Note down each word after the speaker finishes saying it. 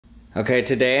Okay,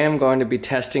 today I'm going to be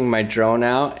testing my drone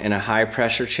out in a high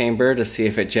pressure chamber to see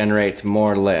if it generates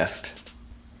more lift.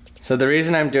 So the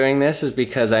reason I'm doing this is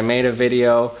because I made a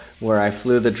video where I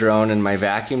flew the drone in my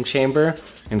vacuum chamber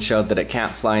and showed that it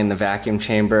can't fly in the vacuum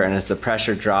chamber, and as the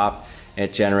pressure dropped,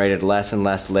 it generated less and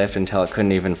less lift until it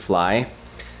couldn't even fly.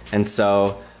 And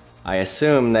so I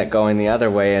assume that going the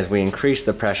other way, as we increase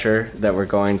the pressure, that we're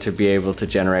going to be able to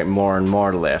generate more and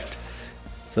more lift.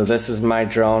 So this is my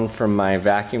drone from my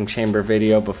vacuum chamber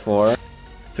video before.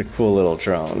 It's a cool little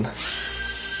drone.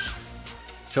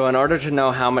 So in order to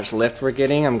know how much lift we're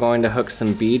getting, I'm going to hook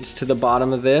some beads to the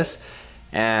bottom of this,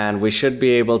 and we should be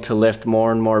able to lift more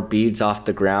and more beads off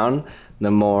the ground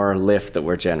the more lift that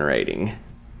we're generating.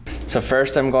 So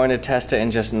first I'm going to test it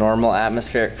in just normal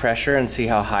atmospheric pressure and see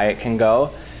how high it can go,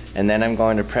 and then I'm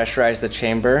going to pressurize the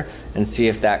chamber and see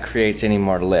if that creates any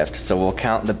more lift. So we'll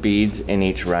count the beads in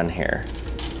each run here.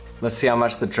 Let's see how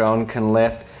much the drone can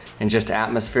lift in just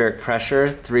atmospheric pressure.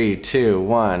 3, 2,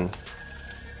 1.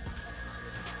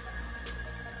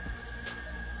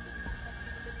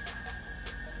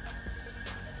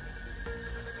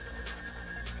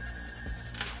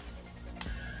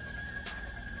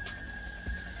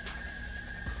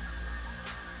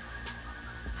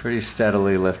 Pretty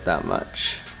steadily lift that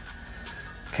much.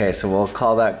 Okay, so we'll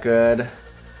call that good.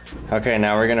 Okay,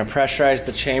 now we're gonna pressurize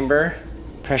the chamber.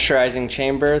 Pressurizing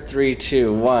chamber, 3,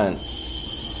 2, 1.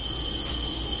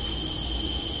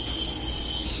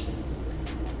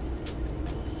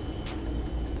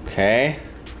 Okay,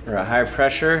 we're at high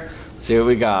pressure. Let's see what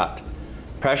we got.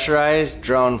 Pressurized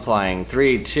drone flying,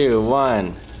 3, 2,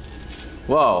 1.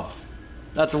 Whoa,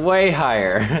 that's way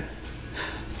higher.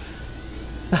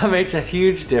 That makes a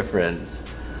huge difference.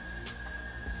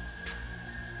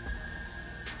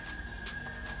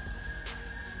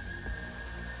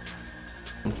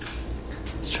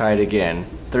 Let's try it again.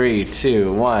 3,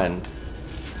 2, 1.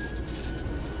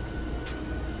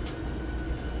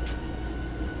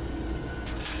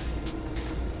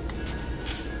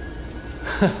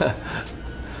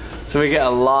 So we get a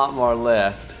lot more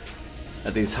lift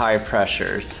at these high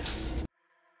pressures.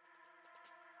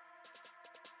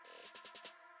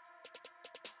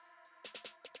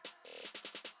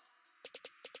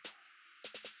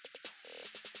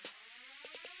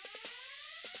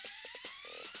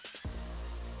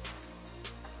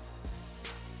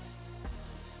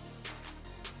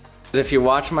 If you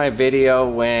watch my video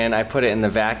when I put it in the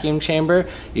vacuum chamber,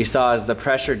 you saw as the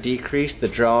pressure decreased, the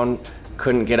drone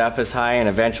couldn't get up as high, and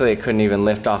eventually it couldn't even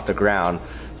lift off the ground.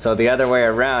 So the other way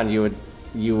around,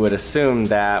 you would assume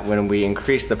that when we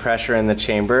increase the pressure in the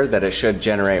chamber, that it should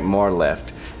generate more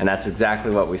lift. And that's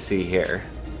exactly what we see here.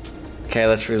 Okay,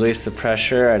 let's release the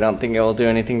pressure. I don't think it will do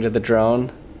anything to the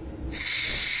drone.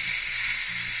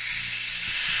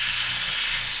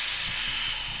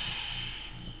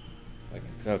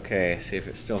 It's okay. See if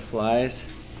it still flies.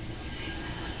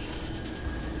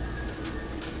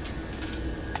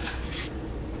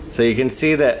 So you can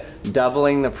see that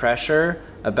doubling the pressure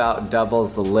about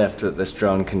doubles the lift that this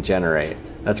drone can generate.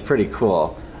 That's pretty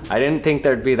cool. I didn't think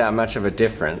there'd be that much of a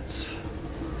difference.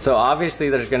 So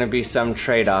obviously there's going to be some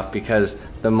trade-off, because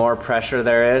the more pressure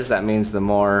there is, that means the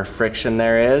more friction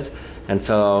there is, and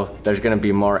so there's going to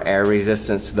be more air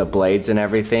resistance to the blades and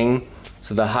everything.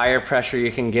 So the higher pressure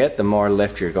you can get, the more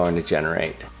lift you're going to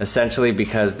generate. Essentially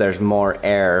because there's more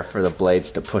air for the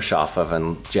blades to push off of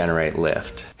and generate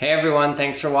lift. Hey everyone,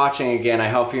 thanks for watching again. I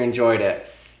hope you enjoyed it.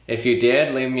 If you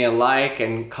did, leave me a like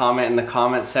and comment in the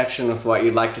comment section with what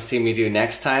you'd like to see me do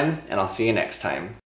next time, and I'll see you next time.